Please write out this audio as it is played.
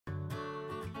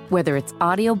Whether it's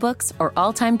audiobooks or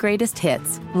all-time greatest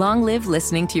hits, long live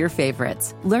listening to your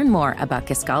favorites. Learn more about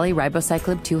Kisqali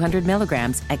Ribociclib 200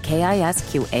 milligrams at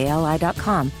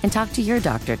KISQALI.com and talk to your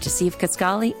doctor to see if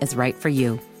Kisqali is right for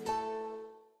you.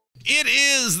 It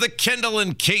is the Kendall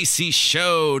and Casey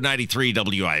Show, 93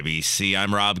 WIBC.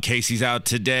 I'm Rob. Casey's out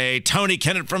today. Tony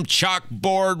Kennett from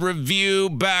Chalkboard Review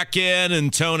back in.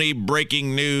 And Tony,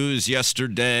 breaking news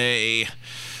yesterday.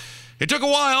 It took a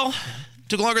while.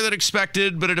 Took longer than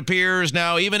expected, but it appears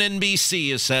now even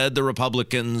NBC has said the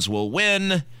Republicans will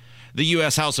win the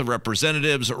U.S. House of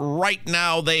Representatives. Right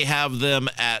now, they have them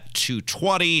at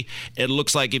 220. It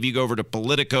looks like if you go over to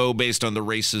Politico, based on the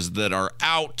races that are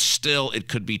out, still it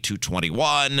could be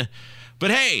 221.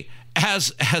 But hey,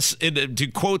 to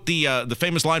quote the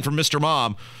famous line from Mr.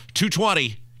 Mom,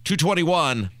 220,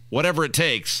 221, whatever it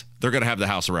takes, they're going to have the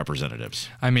House of Representatives.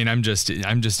 I mean, I'm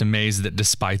just amazed that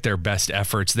despite their best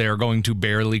efforts, they are going to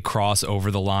barely cross over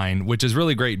the line, which is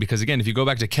really great because, again, if you go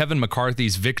back to Kevin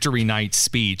McCarthy's victory night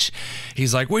speech,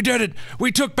 he's like, we did it.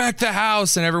 We took back the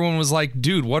House. And everyone was like,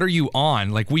 dude, what are you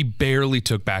on? Like, we barely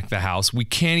took back the House. We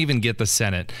can't even get the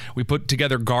Senate. We put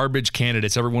together garbage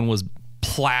candidates. Everyone was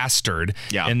plastered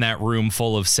in that room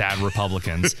full of sad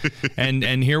Republicans.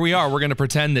 and here we are. We're going to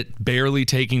pretend that barely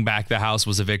taking back the House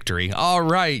was a victory. All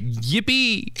right.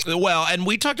 Yippee. Well, and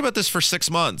we talked about this for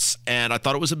 6 months, and I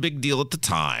thought it was a big deal at the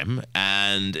time,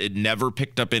 and it never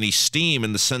picked up any steam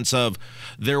in the sense of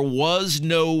there was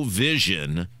no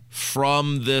vision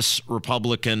from this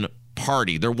Republican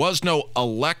Party. There was no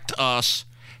elect us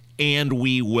and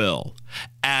we will.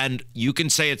 And you can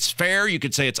say it's fair, you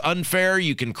can say it's unfair,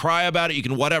 you can cry about it, you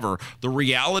can whatever. The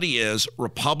reality is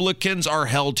Republicans are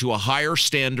held to a higher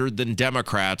standard than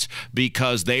Democrats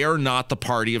because they are not the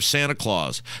party of Santa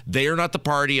Claus. They are not the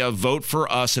party of vote for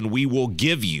us and we will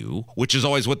give you, which is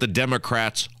always what the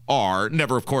Democrats are.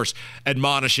 Never, of course,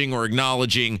 admonishing or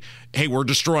acknowledging, hey, we're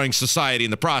destroying society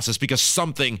in the process because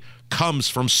something comes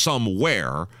from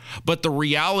somewhere. But the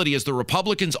reality is the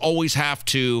Republicans always have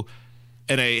to,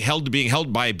 and being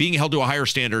held to a higher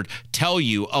standard, tell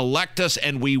you, elect us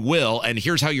and we will, and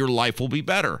here's how your life will be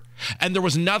better. And there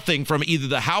was nothing from either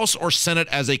the House or Senate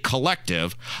as a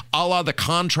collective, a la the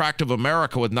Contract of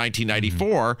America with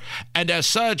 1994. And as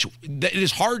such, it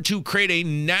is hard to create a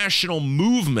national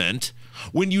movement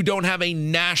when you don't have a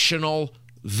national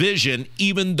vision,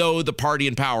 even though the party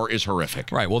in power is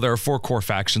horrific. Right. Well, there are 4 core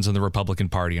factions in the Republican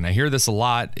Party, and I hear this a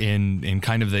lot in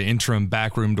kind of the interim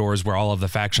backroom doors where all of the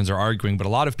factions are arguing, but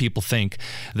a lot of people think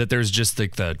that there's just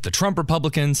the Trump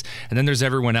Republicans, and then there's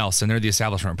everyone else, and they're the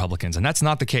establishment Republicans, and that's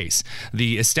not the case.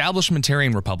 The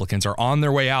establishmentarian Republicans are on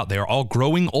their way out. They are all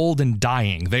growing old and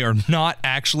dying. They are not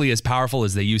actually as powerful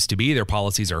as they used to be. Their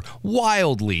policies are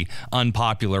wildly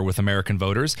unpopular with American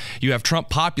voters. You have Trump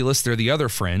populists. They're the other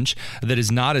fringe that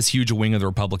is not as huge a wing of the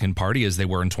Republican Party as they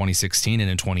were in 2016 and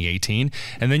in 2018.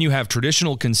 And then you have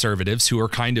traditional conservatives who are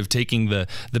kind of taking the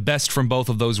best from both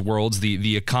of those worlds,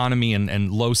 the economy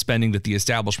and low spending that the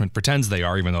establishment pretends they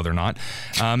are, even though they're not.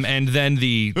 And then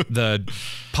the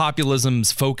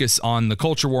populism's focus on the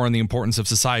culture war and the importance of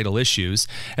societal issues.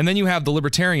 And then you have the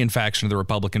libertarian faction of the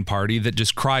Republican Party that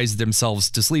just cries themselves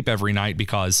to sleep every night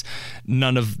because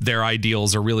none of their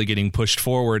ideals are really getting pushed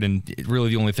forward. And really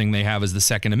the only thing they have is the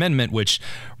Second Amendment, which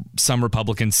some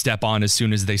Republicans step on as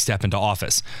soon as they step into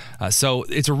office. So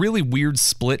it's a really weird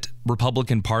split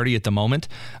Republican Party at the moment.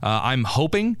 I'm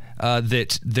hoping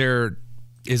that there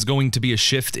is going to be a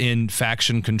shift in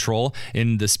faction control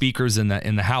in the speakers in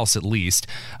the House, at least.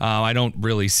 I don't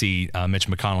really see Mitch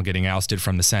McConnell getting ousted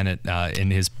from the Senate in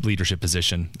his leadership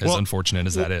position, as unfortunate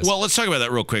as that is. Well, let's talk about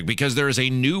that real quick, because there is a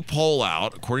new poll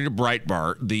out, according to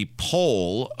Breitbart. The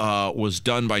poll was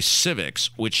done by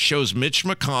Civics, which shows Mitch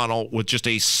McConnell with just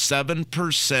a 7%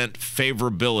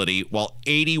 favorability, while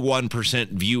 81%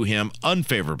 view him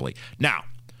unfavorably. Now,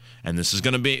 and this is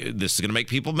going to make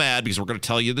people mad because we're going to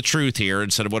tell you the truth here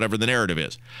instead of whatever the narrative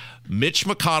is. Mitch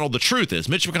McConnell, the truth is,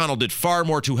 Mitch McConnell did far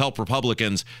more to help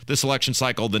Republicans this election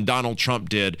cycle than Donald Trump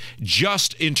did,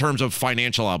 just in terms of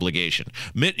financial obligation.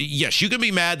 Yes, you can be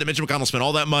mad that Mitch McConnell spent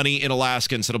all that money in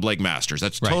Alaska instead of Blake Masters.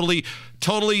 That's right.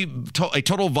 A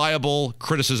total viable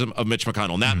criticism of Mitch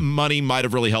McConnell. And that money might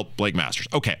have really helped Blake Masters.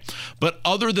 Okay. But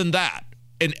other than that,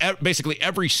 in basically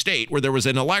every state where there was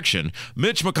an election,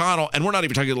 Mitch McConnell, and we're not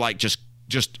even talking like just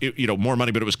more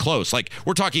money, but it was close. Like,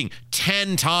 we're talking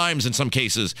 10 times in some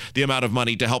cases the amount of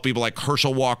money to help people like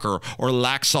Herschel Walker or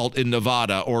Laxalt in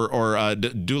Nevada or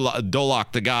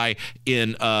Dolock, the guy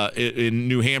in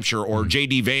New Hampshire, or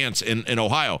J.D. Vance in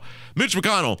Ohio. Mitch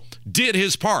McConnell did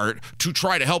his part to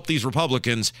try to help these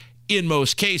Republicans in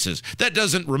most cases. That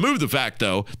doesn't remove the fact,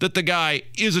 though, that the guy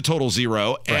is a total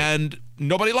zero and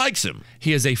nobody likes him.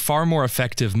 He is a far more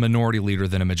effective minority leader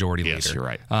than a majority leader. Yes, you're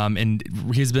right. And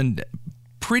he's been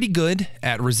pretty good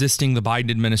at resisting the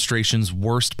Biden administration's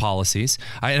worst policies.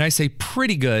 And I say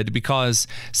pretty good because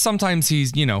sometimes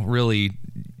he's, really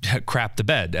crapped the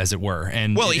bed, as it were,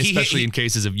 and especially in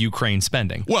cases of Ukraine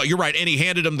spending. Well, you're right, and he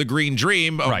handed him the green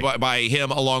dream by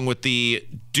him, along with the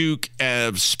Duke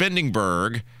of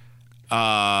Spendingburg,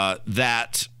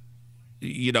 that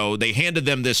they handed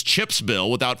them this CHIPS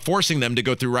bill without forcing them to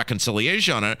go through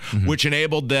reconciliation on it, which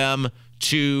enabled them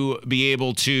to be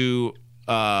able to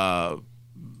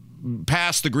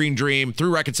pass the green dream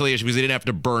through reconciliation because they didn't have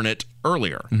to burn it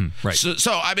earlier. Right.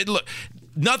 So I mean, look,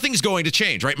 nothing's going to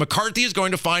change, right? McCarthy is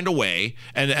going to find a way,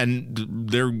 and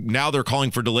they're calling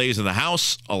for delays in the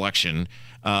House election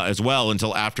as well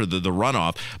until after the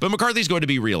runoff. But McCarthy's going to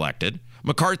be reelected.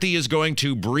 McCarthy is going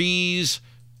to breeze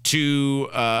to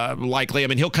likely,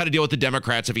 he'll cut a deal with the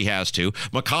Democrats if he has to.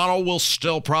 McConnell will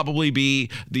still probably be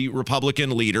the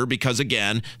Republican leader because,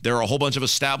 again, there are a whole bunch of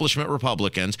establishment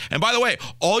Republicans. And by the way,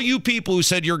 all you people who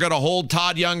said you're going to hold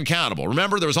Todd Young accountable,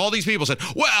 remember, there was all these people said,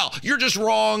 well, you're just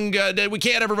wrong. We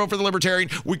can't ever vote for the Libertarian.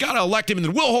 We got to elect him and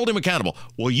then we'll hold him accountable.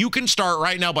 Well, you can start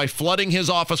right now by flooding his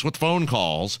office with phone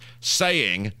calls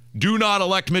saying, do not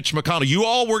elect Mitch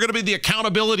McConnell. We're going to be the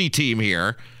accountability team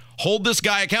here. Hold this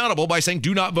guy accountable by saying,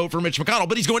 do not vote for Mitch McConnell,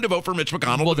 but he's going to vote for Mitch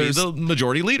McConnell to be the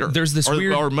majority leader. There's this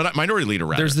or minority leader,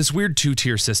 rather. There's this weird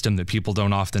two-tier system that people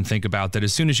don't often think about, that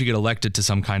as soon as you get elected to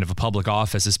some kind of a public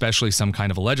office, especially some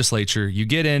kind of a legislature, you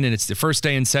get in and it's the first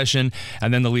day in session,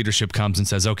 and then the leadership comes and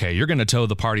says, okay, you're going to toe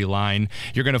the party line.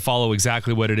 You're going to follow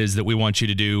exactly what it is that we want you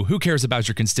to do. Who cares about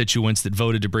your constituents that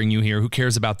voted to bring you here? Who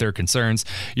cares about their concerns?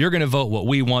 You're going to vote what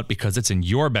we want because it's in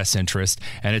your best interest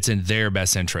and it's in their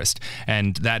best interest.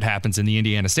 And that happens in the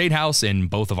Indiana State House, in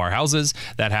both of our houses.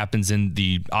 That happens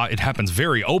it happens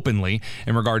very openly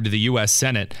in regard to the U.S.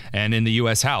 Senate and in the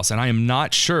U.S. House. And I am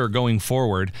not sure going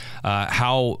forward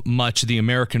how much the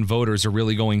American voters are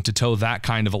really going to toe that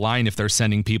kind of a line if they're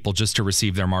sending people just to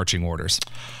receive their marching orders.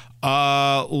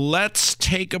 Let's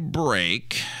take a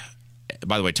break.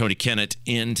 By the way, Tony Kennett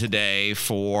in today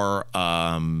for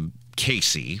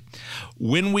Casey.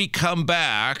 When we come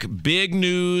back, big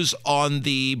news on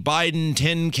the Biden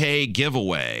 10K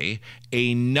giveaway.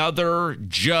 Another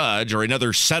judge, or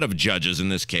another set of judges in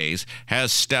this case,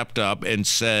 has stepped up and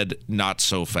said not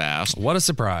so fast. What a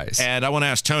surprise. And I want to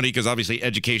ask Tony, because obviously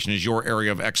education is your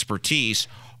area of expertise,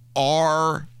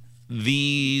 are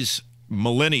these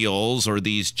millennials or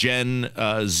these Gen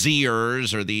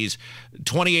Zers or these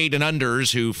 28 and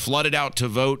unders who flooded out to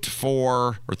vote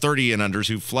for, or 30 and unders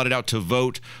who flooded out to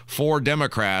vote for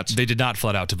Democrats? They did not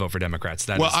flood out to vote for Democrats.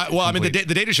 The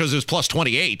data shows it was plus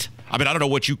 28. I don't know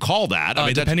what you call that.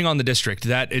 Depending on the district,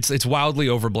 that it's wildly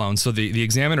overblown. So the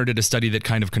Examiner did a study that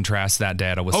kind of contrasts that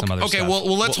data with some other stuff. Okay,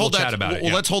 well, let's hold that. Chat about it.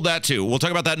 Let's hold that too. We'll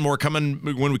talk about that and more coming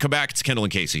when we come back. It's Kendall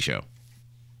and Casey Show.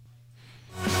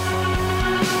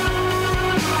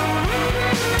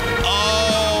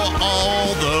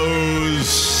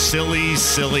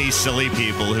 Silly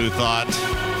people who thought,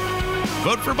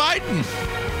 vote for Biden,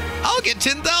 I'll get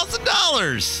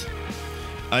 $10,000.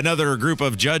 Another group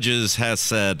of judges has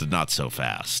said, not so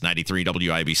fast. 93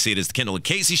 WIBC, it is the Kendall and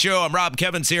Casey Show. I'm Rob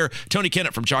Kevins here. Tony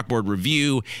Kennett from Chalkboard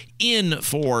Review in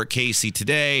for Casey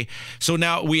today. So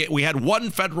now we had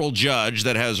one federal judge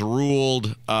that has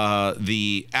ruled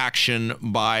the action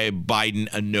by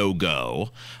Biden a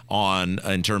no-go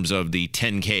in terms of the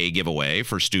 10K giveaway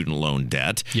for student loan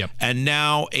debt. Yep. And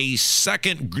now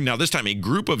this time a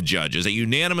group of judges, a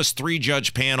unanimous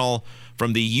 3-judge panel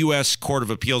from the U.S. Court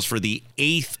of Appeals for the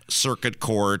 8th Circuit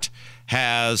Court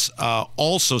has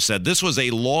also said this was a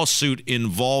lawsuit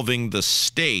involving the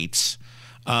states,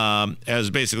 has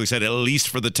basically said, at least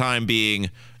for the time being,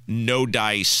 no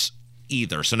dice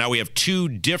either. So now we have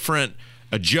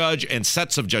a judge and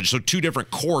sets of judges, so 2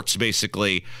 different courts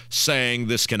basically saying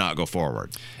this cannot go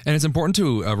forward. And it's important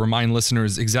to remind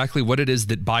listeners exactly what it is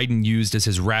that Biden used as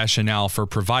his rationale for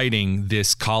providing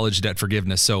this college debt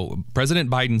forgiveness. So President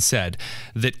Biden said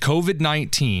that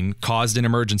COVID-19 caused an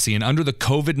emergency, and under the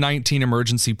COVID-19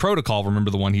 emergency protocol,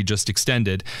 remember the one he just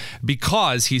extended,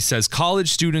 because he says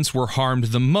college students were harmed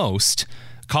the most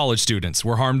during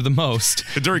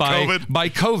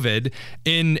COVID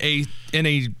in a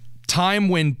time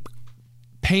when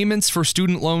payments for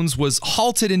student loans was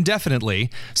halted indefinitely,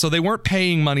 so they weren't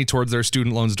paying money towards their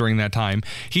student loans during that time.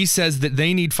 He says that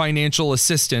they need financial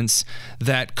assistance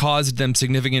that caused them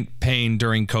significant pain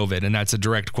during COVID, and that's a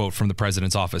direct quote from the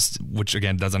president's office, which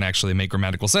again doesn't actually make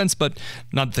grammatical sense, but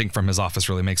nothing from his office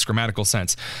really makes grammatical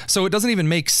sense. So it doesn't even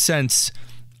make sense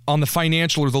on the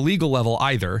financial or the legal level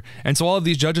either. And so all of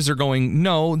these judges are going,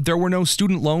 no, there were no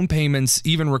student loan payments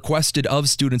even requested of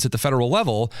students at the federal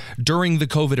level during the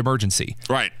COVID emergency.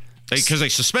 Right. Because they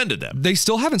suspended them. They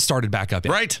still haven't started back up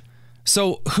yet. Right.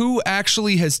 So who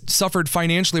actually has suffered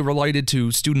financially related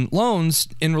to student loans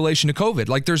in relation to COVID?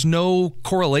 Like, there's no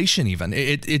correlation even.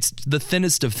 It's the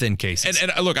thinnest of thin cases.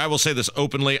 And look, I will say this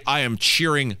openly. I am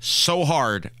cheering so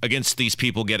hard against these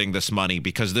people getting this money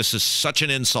because this is such an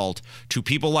insult to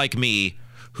people like me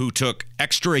who took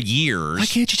extra years. Why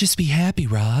can't you just be happy,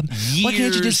 Rob? Why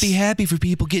can't you just be happy for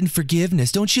people getting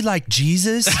forgiveness? Don't you like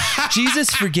Jesus?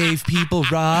 Jesus forgave people,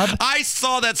 Rob. I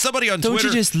saw that somebody on Twitter. Don't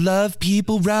you just love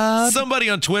people, Rob? Somebody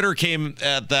on Twitter came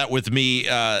at that with me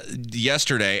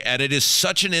yesterday, and it is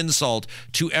such an insult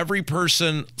to every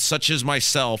person such as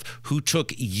myself who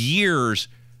took years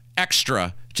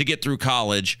extra to get through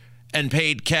college and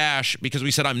paid cash because we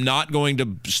said I'm going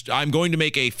to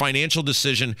make a financial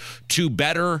decision to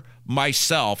better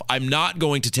myself. I'm not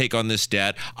going to take on this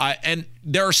debt. And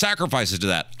there are sacrifices to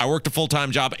that. I worked a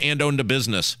full-time job and owned a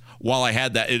business while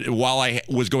I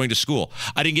was going to school.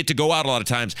 I didn't get to go out a lot of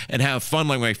times and have fun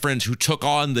like my friends who took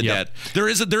on the debt. There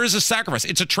is a sacrifice.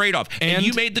 It's a trade-off. And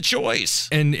you made the choice.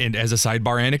 And as a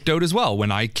sidebar anecdote as well,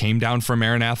 when I came down from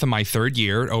Maranatha my third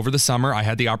year over the summer, I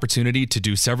had the opportunity to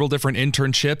do several different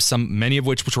internships, many of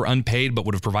which were unpaid but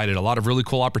would have provided a lot of really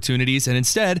cool opportunities. And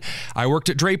instead, I worked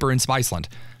at Draper in Spiceland.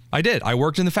 I did. I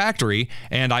worked in the factory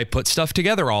and I put stuff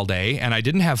together all day and I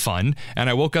didn't have fun and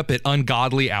I woke up at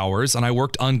ungodly hours and I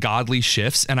worked ungodly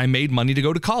shifts and I made money to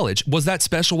go to college. Was that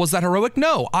special? Was that heroic?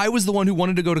 No, I was the one who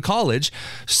wanted to go to college.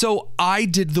 So I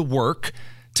did the work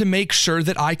to make sure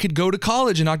that I could go to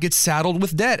college and not get saddled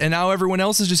with debt. And now everyone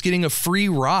else is just getting a free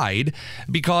ride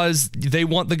because they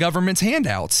want the government's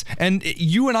handouts. And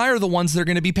you and I are the ones that are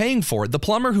going to be paying for it. The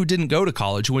plumber who didn't go to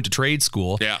college, who went to trade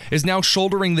school, is now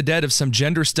shouldering the debt of some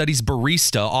gender studies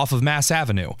barista off of Mass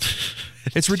Avenue.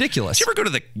 It's ridiculous. Did you ever go to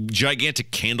the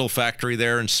gigantic candle factory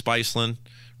there in Spiceland,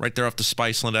 right there off the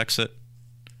Spiceland exit?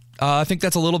 I think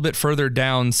that's a little bit further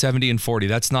down 70 and 40.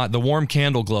 That's not the Warm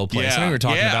Candle Glow place. I know what you're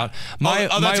talking about.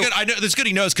 That's good. I know that's good.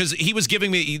 He knows because he was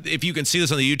giving me, if you can see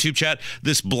this on the YouTube chat,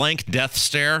 this blank death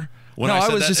stare. I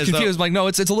was just confused. Like, no,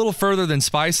 it's a little further than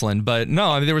Spiceland, but no,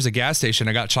 I mean, there was a gas station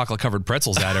I got chocolate-covered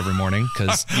pretzels at every morning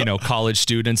because, college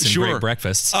students and great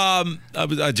breakfasts.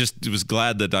 I just was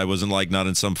glad that I wasn't not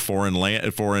in some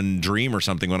foreign dream or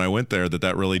something when I went there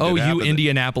that really did happen. You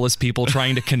Indianapolis people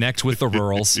trying to connect with the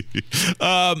rurals.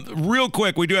 Real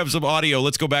quick, we do have some audio.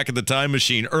 Let's go back in the time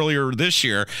machine. Earlier this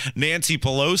year, Nancy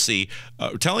Pelosi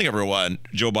telling everyone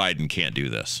Joe Biden can't do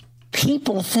this.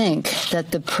 People think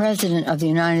that the President of the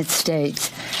United States,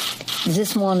 is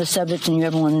this more on the subject than you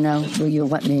ever want to know? Well, you'll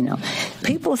let me know.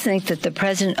 People think that the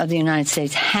President of the United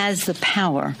States has the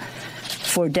power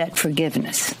for debt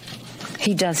forgiveness.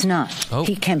 He does not.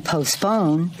 He can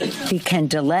postpone, he can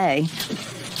delay,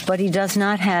 but he does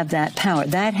not have that power.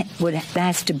 That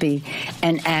has to be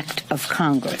an act of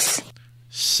Congress.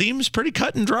 Seems pretty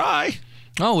cut and dry.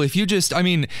 Oh, if you just,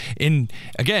 the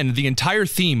entire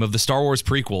theme of the Star Wars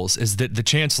prequels is that the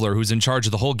Chancellor, who's in charge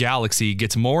of the whole galaxy,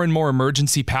 gets more and more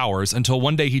emergency powers until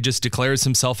one day he just declares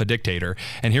himself a dictator.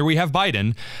 And here we have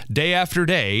Biden, day after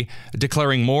day,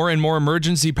 declaring more and more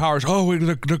emergency powers. Oh,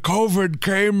 the COVID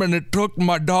came and it took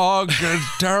my dog.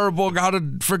 It's terrible. Got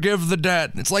to forgive the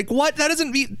debt. It's like, what? That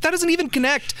doesn't even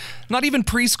connect. Not even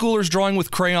preschoolers drawing with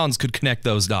crayons could connect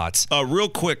those dots. Real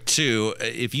quick, too,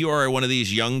 if you are one of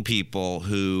these young people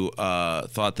who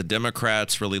thought the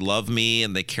Democrats really love me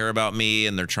and they care about me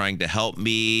and they're trying to help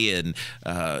me and,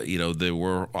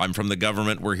 I'm from the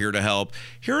government, we're here to help.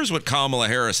 Here's what Kamala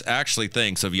Harris actually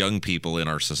thinks of young people in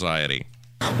our society.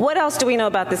 What else do we know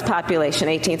about this population,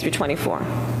 18 through 24?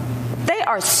 They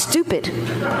are stupid.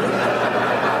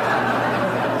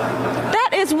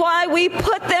 That is why we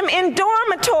put them in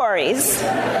dormitories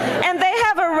and they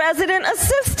have a resident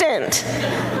assistant.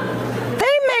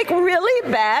 They make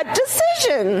really bad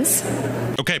decisions.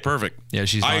 Okay, perfect. Yeah,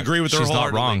 I agree with her. She's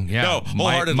not wrong. Yeah, no,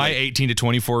 wholeheartedly. My 18 to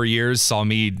 24 years saw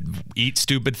me eat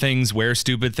stupid things, wear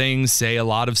stupid things, say a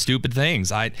lot of stupid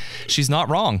things. She's not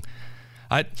wrong.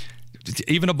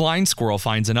 Even a blind squirrel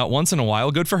finds a nut once in a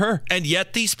while. Good for her. And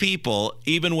yet these people,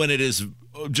 even when it is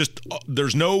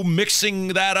there's no mixing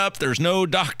that up. There's no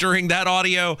doctoring that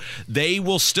audio. They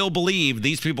will still believe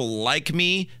these people like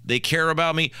me. They care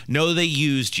about me. No, they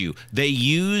used you. They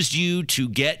used you to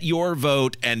get your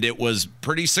vote, and it was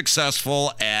pretty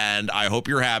successful. And I hope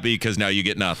you're happy because now you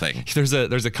get nothing. There's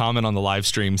a comment on the live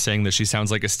stream saying that she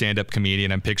sounds like a stand-up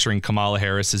comedian. I'm picturing Kamala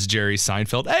Harris as Jerry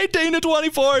Seinfeld. 18 to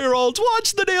 24-year-olds,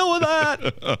 what's the deal with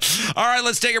that? All right,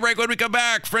 let's take a break. When we come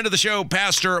back, friend of the show,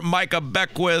 Pastor Micah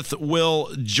Beckwith, will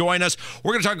join us.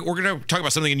 We're going to talk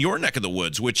about something in your neck of the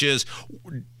woods, which is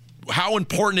how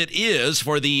important it is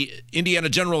for the Indiana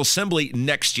General Assembly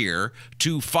next year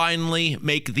to finally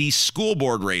make these school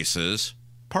board races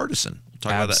partisan. We'll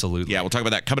talk Absolutely. About that. Yeah, we'll talk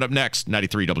about that coming up next.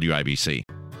 93 WIBC.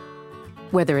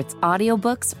 Whether it's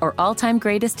audiobooks or all-time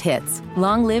greatest hits,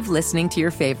 long live listening to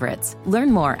your favorites. Learn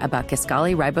more about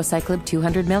Kisqali Ribociclib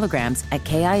 200 milligrams at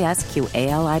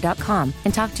KISQALI.com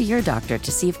and talk to your doctor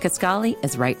to see if Kisqali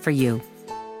is right for you.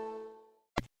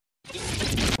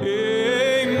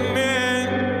 Amen.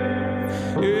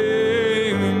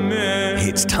 Amen.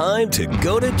 It's time to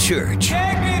go to church.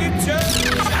 Take me to church.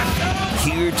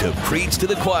 Here to preach to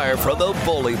the choir from the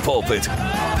bully pulpit,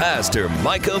 Pastor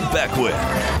Micah Beckwith.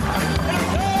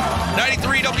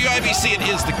 93 WIBC, it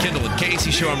is the Kendall and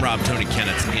Casey Show. I'm Rob Tony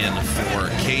Kenneth in for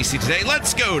Casey today.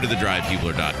 Let's go to the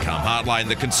DrivePeopler.com hotline,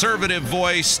 the conservative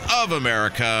voice of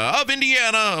America, of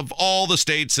Indiana, of all the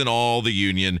states and all the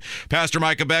union. Pastor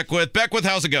Micah Beckwith. Beckwith,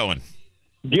 how's it going?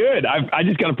 Good. I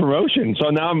just got a promotion,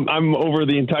 so now I'm over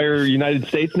the entire United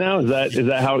States now. Is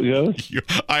that how it goes?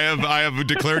 I have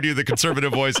declared you the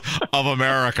conservative voice of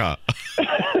America.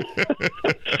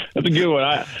 That's a good one.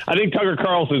 I think Tucker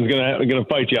Carlson's gonna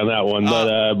fight you on that one,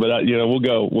 but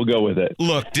we'll go with it.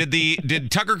 Look,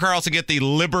 did Tucker Carlson get the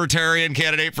Libertarian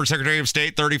candidate for Secretary of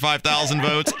State 35,000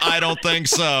 votes? I don't think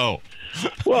so.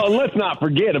 Well, and let's not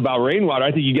forget about Rainwater.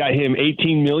 I think you got him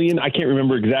 18 million. I can't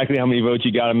remember exactly how many votes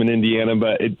you got him in Indiana,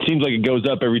 but it seems like it goes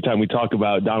up every time we talk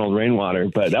about Donald Rainwater.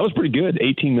 But that was pretty good,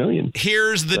 18 million.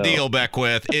 Here's the deal,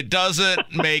 Beckwith. It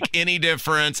doesn't make any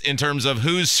difference in terms of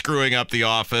who's screwing up the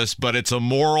office, but it's a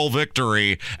moral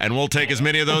victory, and we'll take as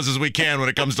many of those as we can when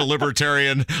it comes to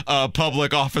Libertarian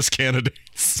public office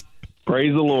candidates.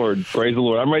 Praise the Lord. Praise the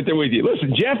Lord. I'm right there with you.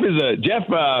 Listen, Jeff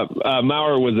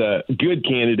Maurer was a good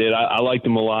candidate. I liked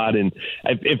him a lot. And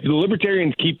if the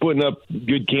Libertarians keep putting up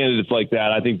good candidates like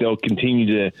that, I think they'll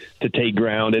continue to take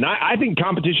ground. And I think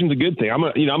competition's a good thing. I'm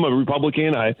a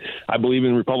Republican. I believe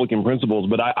in Republican principles,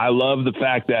 but I love the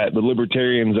fact that the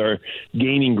Libertarians are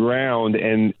gaining ground,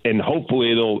 and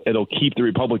hopefully it'll keep the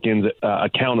Republicans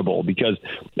accountable, because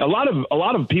a lot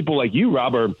of people like you,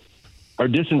 Rob, are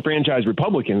disenfranchised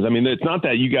Republicans. I mean, it's not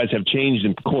that you guys have changed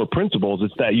in core principles.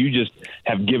 It's that you just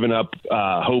have given up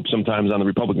hope sometimes on the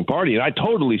Republican Party. And I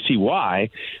totally see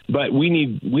why, but we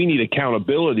need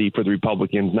accountability for the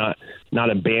Republicans, not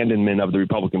abandonment of the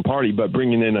Republican Party, but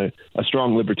bringing in a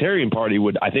strong Libertarian Party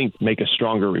would, I think, make a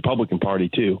stronger Republican Party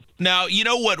too. Now, you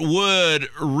know what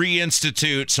would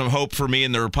reinstitute some hope for me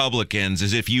and the Republicans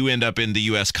is if you end up in the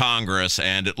U.S. Congress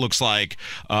and it looks like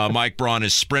Mike Braun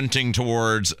is sprinting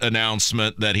towards announcement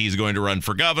that he's going to run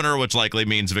for governor, which likely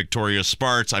means Victoria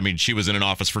Spartz. I mean, she was in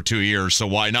office for 2 years, so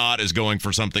why not, is going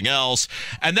for something else.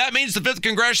 And that means the 5th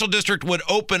Congressional District would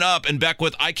open up. And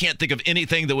Beckwith, I can't think of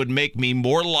anything that would make me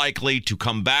more likely to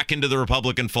come back into the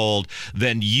Republican fold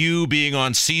than you being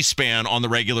on C-SPAN on the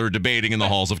regular debating in the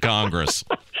halls of Congress.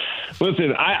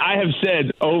 Listen, I have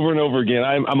said over and over again,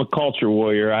 I'm a culture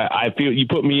warrior. I feel you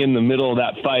put me in the middle of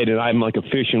that fight, and I'm like a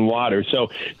fish in water. So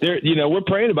we're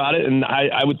praying about it, and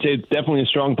I would say it's definitely a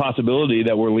strong possibility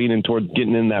that we're leaning towards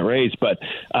getting in that race. But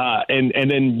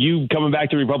and then you coming back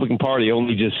to the Republican Party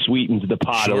only just sweetens the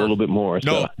pot a little bit more.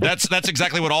 No, that's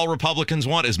exactly what all Republicans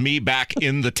want, is me back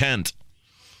in the tent.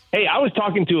 Hey, I was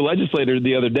talking to a legislator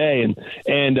the other day, and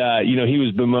he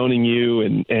was bemoaning you,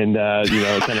 and kind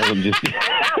of just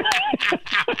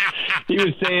he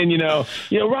was saying,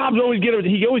 Rob's always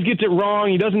gets it wrong.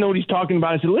 He doesn't know what he's talking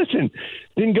about. I said, listen,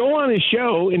 then go on his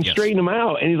show and straighten him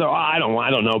out. And he's like, I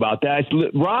don't know about that. I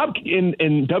said, Rob and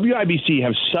WIBC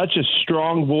have such a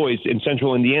strong voice in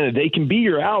Central Indiana. They can be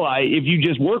your ally if you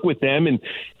just work with them and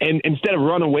instead of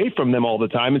run away from them all the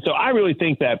time. And so I really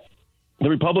think that the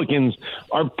Republicans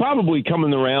are probably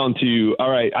coming around to,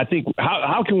 all right, I think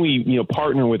how can we,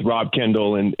 partner with Rob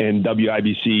Kendall and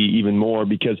WIBC even more,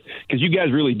 because you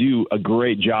guys really do a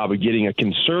great job of getting a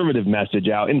conservative message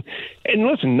out. And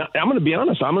listen, I'm going to be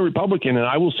honest, I'm a Republican, and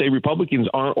I will say Republicans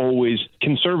aren't always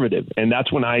conservative. And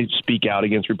that's when I speak out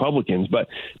against Republicans. But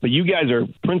you guys are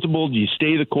principled. You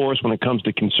stay the course when it comes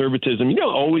to conservatism. You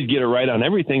don't always get it right on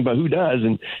everything, but who does?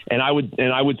 And I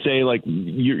would say, like,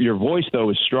 your voice,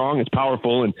 though, is strong. It's powerful.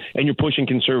 powerful, and you're pushing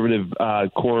conservative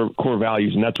core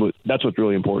values, and that's what's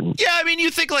really important. Yeah, I mean, you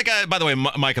think by the way,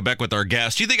 Micah Beckwith, our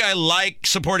guest, you think I like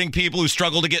supporting people who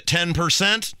struggle to get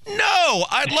 10%? No,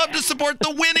 I'd love to support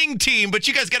the winning team, but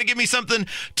you guys got to give me something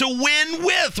to win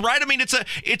with, right? I mean,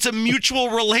 it's a mutual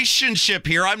relationship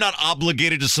here. I'm not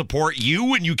obligated to support you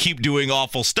when you keep doing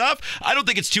awful stuff. I don't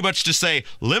think it's too much to say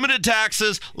limited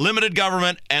taxes, limited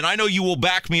government, and I know you will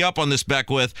back me up on this,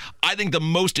 Beckwith. I think the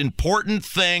most important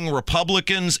thing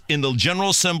Republicans in the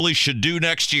General Assembly should do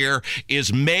next year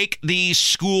is make these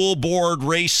school board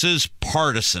races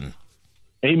partisan.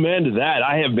 Amen to that.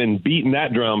 I have been beating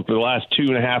that drum for the last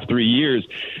 2.5, 3 years,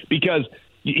 because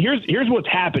here's what's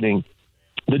happening.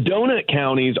 The donut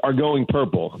counties are going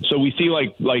purple. So we see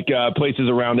like places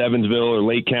around Evansville or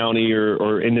Lake County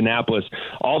or Indianapolis,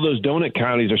 all those donut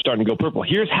counties are starting to go purple.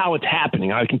 Here's how it's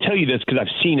happening. I can tell you this because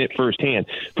I've seen it firsthand.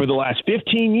 For the last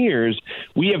 15 years,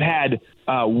 we have had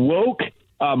woke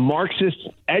Marxist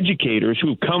educators who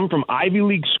have come from Ivy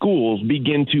League schools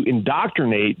begin to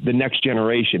indoctrinate the next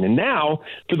generation. And now,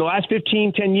 for the last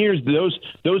 10 years,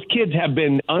 those kids have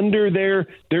been under their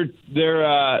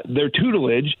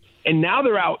tutelage, and now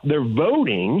they're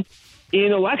voting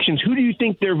in elections. Who do you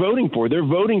think they're voting for? They're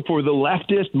voting for the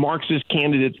leftist Marxist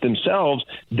candidates themselves.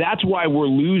 That's why we're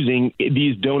losing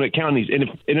these donut counties.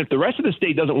 And if the rest of the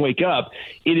state doesn't wake up,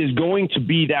 it is going to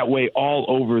be that way all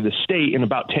over the state in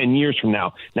about 10 years from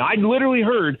now. Now, I literally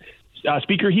heard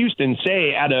Speaker Houston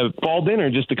say at a fall dinner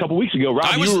just a couple weeks ago,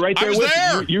 Rob, you were right there with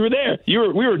me. You were there.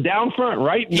 We were down front,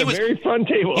 right in the very front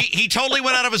table. He totally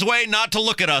went out of his way not to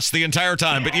look at us the entire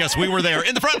time. But yes, we were there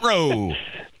in the front row.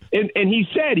 And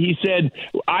he said,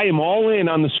 I am all in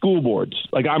on the school boards.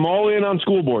 Like, I'm all in on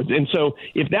school boards. And so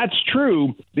if that's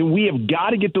true, then we have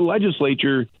got to get the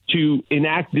legislature to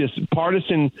enact this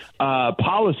partisan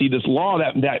policy, this law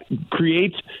that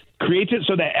creates it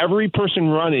so that every person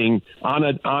running on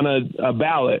a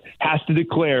ballot has to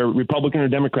declare Republican or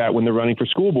Democrat when they're running for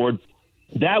school board.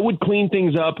 That would clean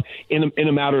things up in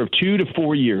a matter of 2 to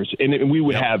 4 years, and we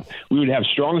would have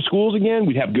strong schools again.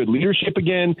 We'd have good leadership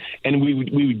again, and we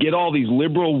would get all these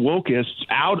liberal wokists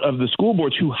out of the school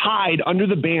boards who hide under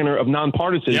the banner of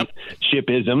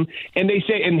nonpartisanshipism. And they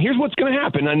say, and here's what's going to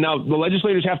happen. And now the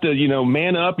legislators have to,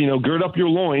 man up, gird up your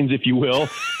loins, if you will,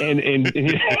 and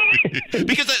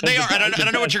because they are. And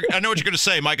I know what you're going to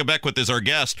say. Micah Beckwith is our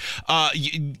guest.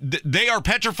 They are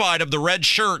petrified of the red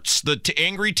shirts, the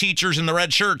angry teachers in the red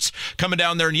shirts coming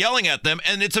down there and yelling at them.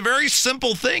 And it's a very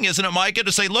simple thing, isn't it, Micah,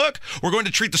 to say, look, we're going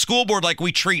to treat the school board like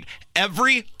we treat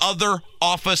every other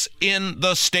office in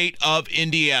the state of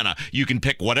Indiana. You can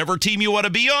pick whatever team you want to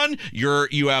be on.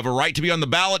 You have a right to be on the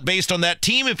ballot based on that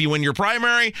team if you win your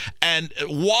primary. And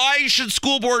why should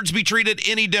school boards be treated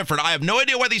any different? I have no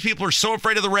idea why these people are so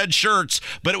afraid of the red shirts,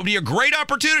 but it would be a great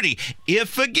opportunity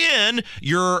if, again,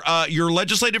 your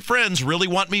legislative friends really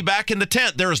want me back in the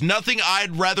tent. There is nothing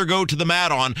I'd rather go to the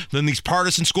mat on than these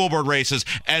partisan school board races,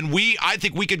 and I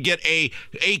think we could get a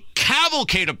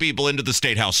cavalcade of people into the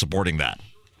State House supporting that.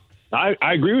 I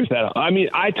agree with that. I mean,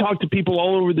 I talk to people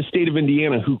all over the state of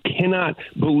Indiana who cannot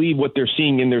believe what they're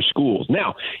seeing in their schools.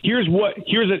 Now, here's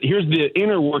the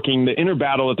inner working, the inner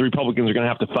battle that the Republicans are going to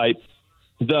have to fight.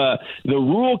 The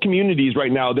rural communities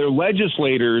right now, their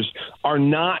legislators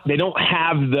they don't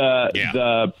have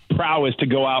the prowess to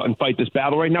go out and fight this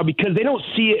battle right now because they don't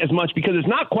see it as much, because it's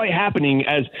not quite happening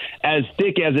as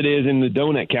thick as it is in the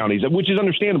donut counties, which is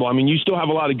understandable. I mean, you still have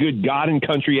a lot of good God and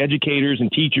country educators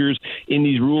and teachers in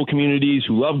these rural communities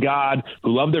who love God,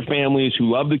 who love their families, who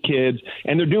love the kids,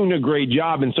 and they're doing a great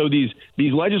job. And so these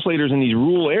legislators in these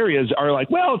rural areas are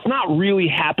like, well, it's not really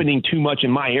happening too much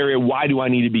in my area. Why do I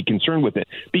need to be concerned with it?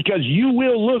 Because you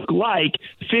will look like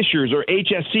Fishers or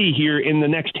HSC here in the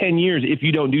next 10 years if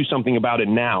you don't do something about it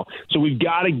now. So we've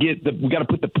got to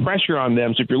put the pressure on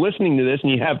them. So if you're listening to this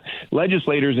and you have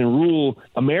legislators in rural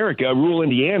America, rural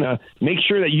Indiana, make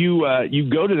sure that you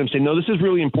go to them and say, no, this is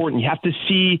really important. You have to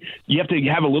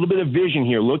have a little bit of vision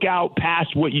here. Look out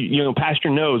past what past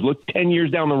your nose. Look 10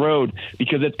 years down the road,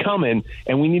 because it's coming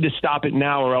and we need to stop it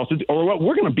now, or else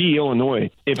we're going to be Illinois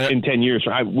in 10 years.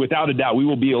 Without a doubt, we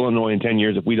will be Illinois in 10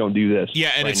 years if we don't do this.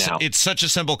 Yeah, and it's such a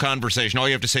simple conversation. All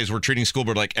you have to say is we're treating school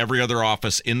board like every other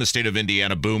office in the state of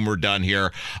Indiana. Boom, we're done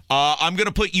here. I'm going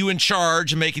to put you in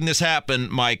charge of making this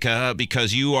happen, Micah,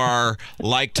 because you are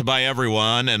liked by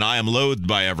everyone and I am loathed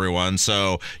by everyone.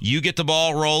 So you get the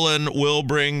ball rolling. We'll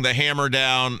bring the hammer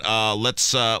down.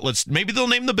 Let's maybe they'll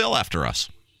name the bill after us.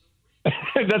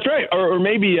 That's right. Or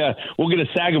maybe we'll get a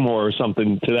Sagamore or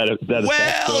something to that effect.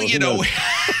 Well, So,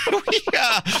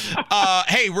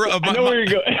 hey, I know where you're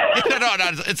going. no,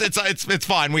 it's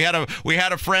fine. We had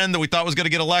a friend that we thought was going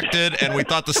to get elected, and we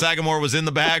thought the Sagamore was in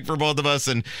the bag for both of us,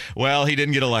 and well, he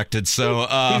didn't get elected. So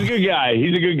he's a good guy.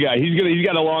 He's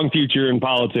got a long future in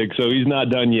politics, so he's not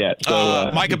done yet.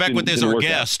 So Micah Beckwith is our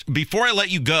guest. Before I let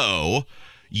you go,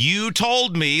 you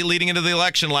told me leading into the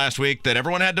election last week that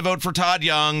everyone had to vote for Todd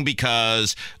Young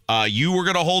because you were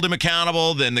going to hold him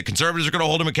accountable, then the conservatives are going to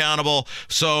hold him accountable.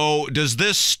 So does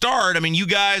this start? I mean, you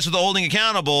guys with the holding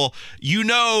accountable,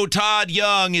 Todd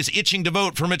Young is itching to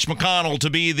vote for Mitch McConnell to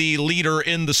be the leader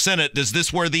in the Senate. Is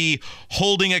this where the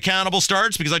holding accountable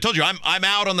starts? Because I told you, I'm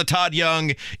out on the Todd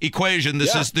Young equation.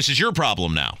 This is your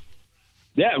problem now.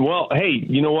 Yeah, well, hey,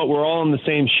 you know what? We're all on the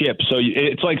same ship. So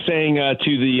it's like saying to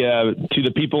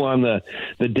the people on the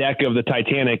deck of the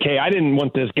Titanic, hey, I didn't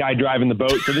want this guy driving the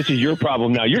boat, so this is your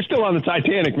problem now. You're still on the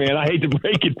Titanic, man. I hate to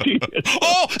break it to you.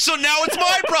 Oh, so now it's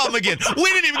my problem again.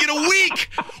 We didn't even get a week.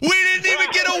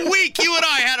 You and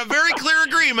I had a very clear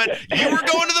agreement. You were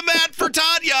going to the mat for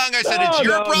Todd Young. I said, it's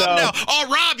your problem now. Oh,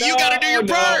 Rob, you got to do your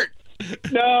part.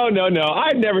 No.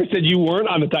 I never said you weren't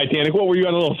on the Titanic. What, were you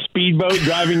on a little speedboat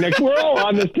driving next? We're all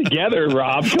on this together,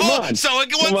 Rob. Come on. So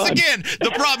once again,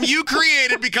 the problem you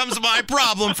created becomes my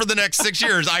problem for the next 6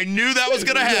 years. I knew that was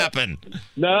going to happen.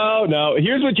 No.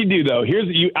 Here's what you do, though.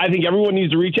 I think everyone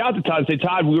needs to reach out to Todd and say,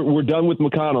 Todd, we're done with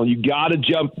McConnell. You got to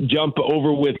jump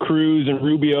over with Cruz and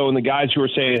Rubio and the guys who are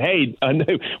saying, hey,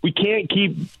 we can't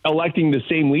keep electing the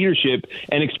same leadership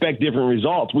and expect different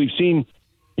results. We've seen.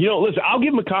 Listen, I'll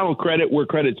give McConnell credit where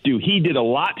credit's due. He did a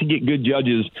lot to get good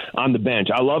judges on the bench.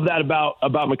 I love that about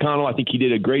McConnell. I think he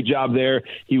did a great job there.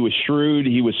 He was shrewd.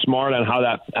 He was smart on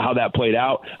how that played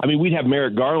out. I mean, we'd have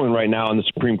Merrick Garland right now on the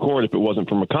Supreme Court if it wasn't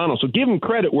for McConnell. So give him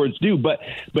credit where it's due. But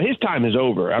his time is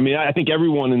over. I mean, I think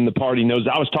everyone in the party knows.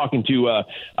 I was talking to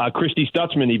Christy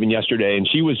Stutzman even yesterday, and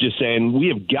she was just saying we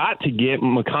have got to get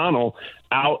McConnell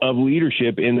out of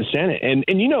leadership in the Senate. And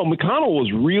McConnell was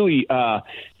really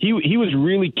he was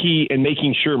really key in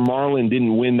making sure Marlin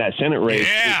didn't win that Senate race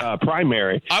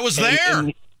primary. I was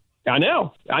there. I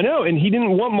know. And he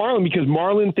didn't want Marlin because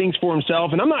Marlin thinks for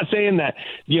himself. And I'm not saying that,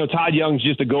 Todd Young's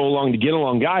just a go along to get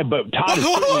along guy, but Todd is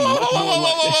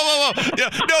whoa.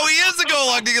 No, he is a go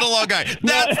along to get along guy.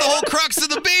 That's the whole crux of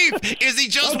the beef is he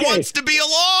just wants to be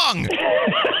along.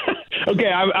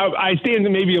 Okay, I stand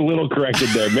maybe a little corrected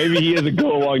there. Maybe he is a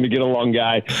go along to get along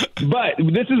guy, but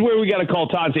this is where we got to call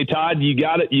Todd and say, Todd, you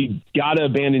got to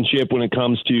abandon ship when it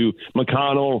comes to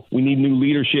McConnell. We need new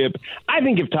leadership. I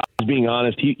think if Todd is being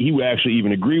honest, he would actually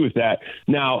even agree with that.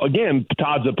 Now, again,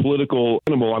 Todd's a political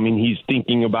animal. I mean, he's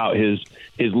thinking about his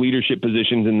leadership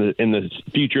positions in the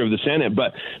future of the Senate.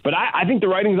 But I think the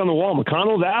writing's on the wall.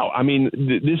 McConnell's out. I mean,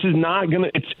 this is not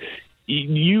gonna.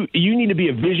 You need to be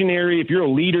a visionary. If you're a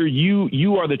leader,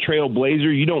 you are the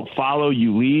trailblazer. You don't follow,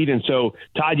 you lead. And so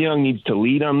Todd Young needs to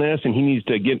lead on this, and he needs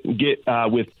to get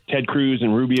with Ted Cruz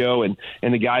and Rubio and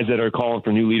the guys that are calling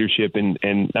for new leadership.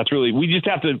 And that's really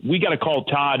we got to call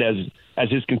Todd as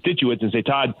his constituents and say,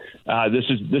 Todd, this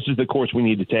is the course we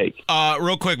need to take.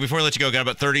 Real quick, before I let you go, got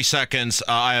about 30 seconds.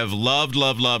 I have loved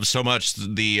so much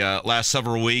the last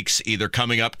several weeks, either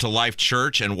coming up to Life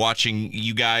Church and watching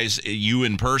you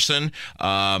in person,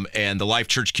 and the Life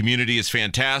Church community is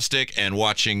fantastic, and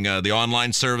watching the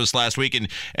online service last week.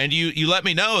 And you let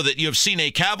me know that you have seen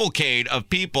a cavalcade of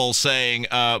people saying,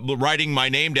 writing my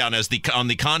name down on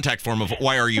the contact form of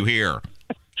why are you here?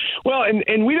 Well,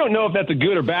 and we don't know if that's a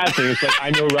good or bad thing. It's like, I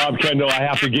know Rob Kendall, I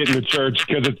have to get in the church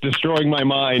because it's destroying my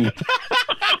mind.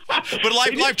 But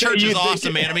Life Church is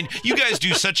awesome, man. I mean, you guys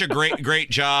do such a great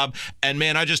job. And,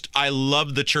 man, I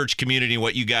love the church community and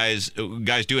what you guys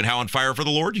do and how on fire for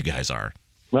the Lord you guys are.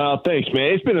 Well, thanks,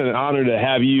 man. It's been an honor to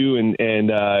have you and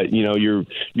your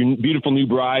beautiful new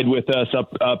bride with us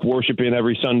up worshiping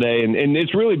every Sunday. And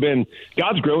it's really been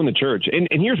God's growing the church. And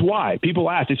here's why. People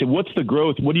ask, they say, what's the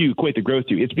growth? What do you equate the growth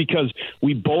to? It's because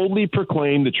we boldly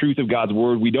proclaim the truth of God's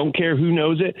word. We don't care who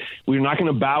knows it. We're not going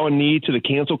to bow a knee to the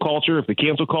cancel culture. If the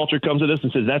cancel culture comes at us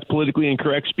and says that's politically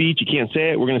incorrect speech, you can't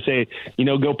say it. We're going to say,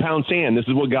 go pound sand. This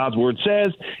is what God's word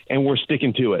says, and we're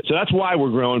sticking to it. So that's why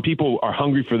we're growing. People are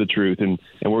hungry for the truth, and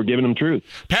we're giving them truth.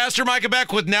 Pastor Micah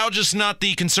Beckwith, now just not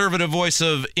the conservative voice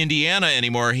of Indiana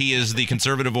anymore. He is the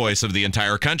conservative voice of the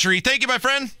entire country. Thank you, my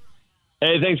friend.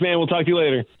 Hey, thanks, man. We'll talk to you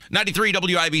later. 93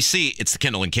 WIBC, it's the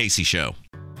Kendall and Casey Show.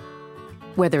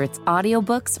 Whether it's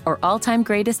audiobooks or all-time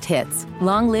greatest hits,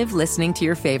 long live listening to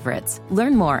your favorites.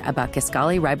 Learn more about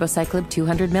Kisqali Ribociclib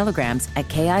 200 milligrams at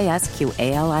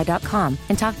KISQALI.com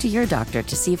and talk to your doctor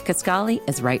to see if Kisqali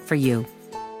is right for you.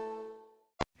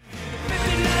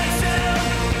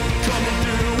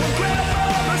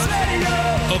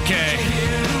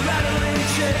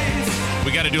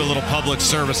 to do a little public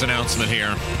service announcement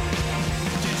here.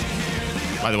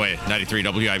 By the way, 93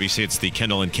 WIBC, it's the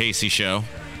Kendall and Casey show.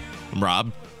 I'm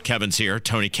Rob. Kevin's here.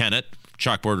 Tony Kennett,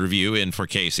 Chalkboard Review, in for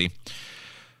Casey.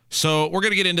 So we're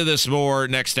going to get into this more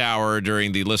next hour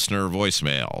during the listener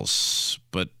voicemails,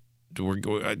 but we've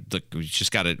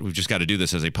just got to do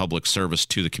this as a public service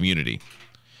to the community.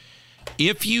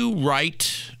 If you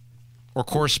write or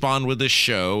correspond with this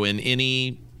show in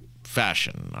any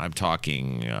fashion, I'm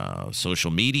talking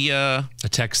social media, a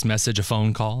text message, a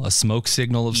phone call, a smoke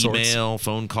signal of sorts, email,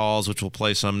 phone calls, which we'll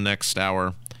play some next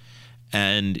hour,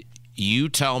 and you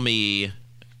tell me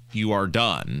you are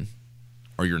done,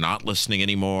 or you're not listening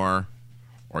anymore,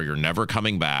 or you're never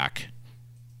coming back,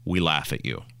 we laugh at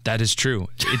you. That is true.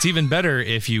 It's even better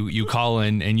if you call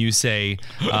in and you say,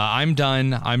 I'm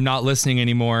done, I'm not listening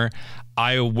anymore,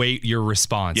 I await your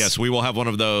response. Yes, we will have one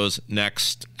of those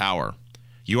next hour.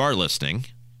 You are listening.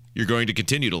 You're going to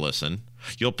continue to listen.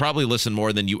 You'll probably listen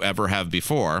more than you ever have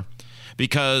before,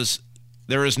 because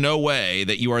there is no way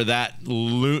that you are that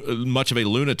much of a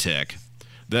lunatic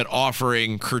that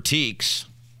offering critiques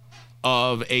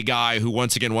of a guy who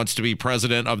once again wants to be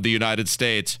president of the United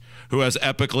States, who has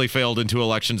epically failed in 2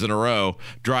 elections in a row,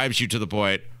 drives you to the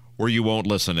point where you won't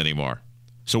listen anymore.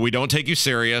 So we don't take you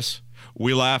serious.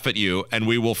 We laugh at you, and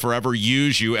we will forever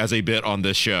use you as a bit on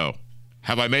this show.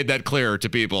 Have I made that clear to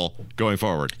people going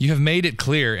forward? You have made it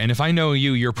clear, and if I know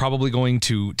you, you're probably going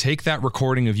to take that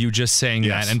recording of you just saying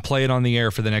that and play it on the air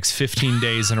for the next 15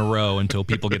 days in a row until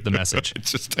people get the message.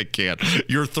 I can't.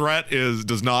 Your threat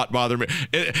does not bother me.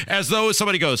 As though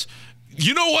somebody goes,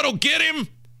 you know what'll get him?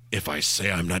 If I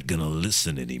say I'm not going to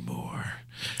listen anymore.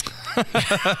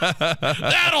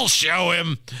 That'll show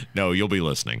him. No, you'll be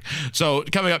listening. So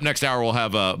coming up next hour, we'll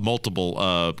have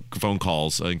multiple phone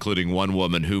calls, including one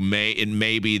woman who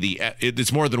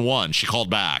it's more than one. She called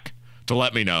back to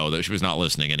let me know that she was not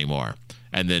listening anymore.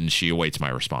 And then she awaits my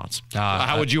response.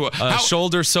 How would you?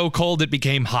 Shoulder so cold it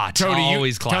became hot. Tony,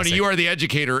 always classic. Tony, you are the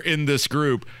educator in this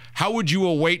group. How would you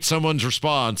await someone's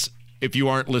response if you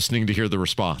aren't listening to hear the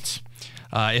response?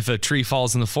 If a tree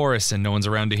falls in the forest and no one's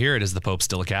around to hear it, is the Pope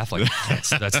still a Catholic?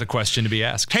 That's the question to be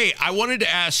asked. Hey, I wanted to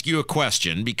ask you a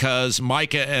question because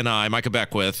Micah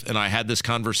Beckwith, and I had this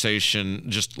conversation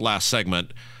just last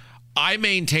segment. I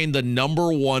maintain the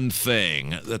number one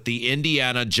thing that the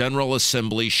Indiana General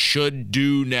Assembly should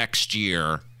do next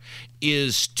year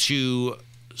is to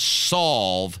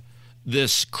solve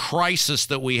this crisis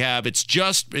that we have. It's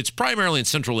primarily in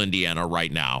central Indiana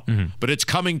right now, but it's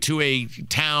coming to a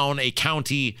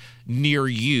county near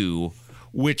you,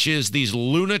 which is these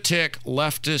lunatic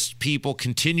leftist people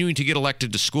continuing to get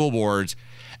elected to school boards,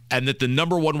 and that the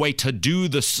number one way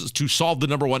to solve the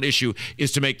number one issue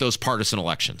is to make those partisan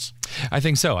elections. I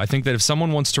think so. I think that if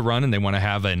someone wants to run and they want to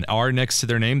have an R next to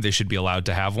their name, they should be allowed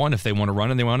to have one. If they want to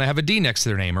run and they want to have a D next to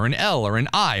their name, or an L, or an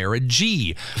I, or a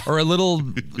G, or a little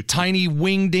tiny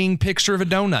wing-ding picture of a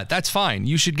donut, that's fine.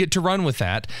 You should get to run with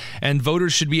that. And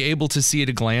voters should be able to see at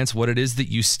a glance what it is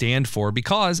that you stand for,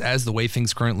 because as the way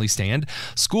things currently stand,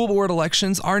 school board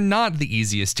elections are not the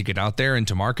easiest to get out there and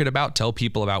to market about, tell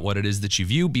people about what it is that you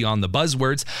view beyond the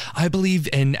buzzwords. I believe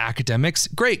in academics.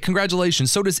 Great,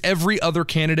 congratulations. So does every other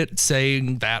candidate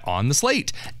saying that on the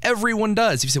slate. Everyone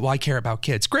does. You say, well, I care about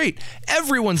kids. Great.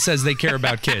 Everyone says they care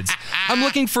about kids. I'm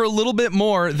looking for a little bit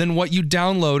more than what you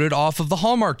downloaded off of the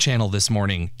Hallmark Channel this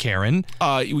morning, Karen.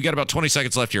 We got about 20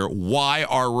 seconds left here. Why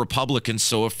are Republicans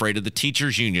so afraid of the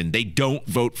teachers union? They don't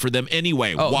vote for them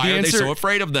anyway. Why are they so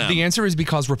afraid of them? The answer is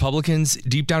because Republicans,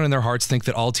 deep down in their hearts, think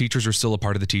that all teachers are still a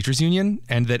part of the teachers union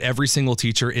and that every single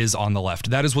teacher is on the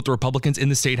left. That is what the Republicans in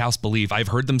the State House believe. I've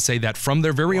heard them say that from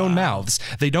their very own mouths.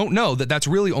 They don't know that that's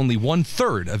really only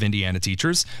 1/3 of Indiana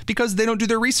teachers because they don't do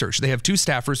their research. They have 2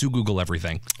 staffers who Google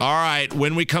everything. All right,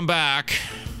 when we come back,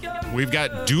 we've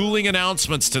got dueling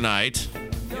announcements tonight.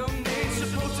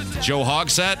 Joe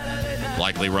Hogsett,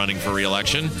 likely running for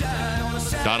re-election.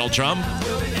 Donald Trump,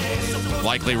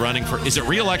 likely running for... Is it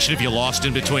re-election if you lost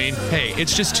in between? Hey,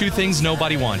 it's just 2 things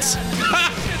nobody wants.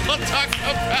 We'll talk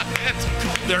about it.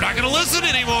 They're not going to listen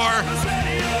anymore.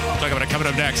 Talk about it coming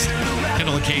up next.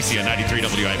 Kendall and Casey on 93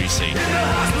 WIBC.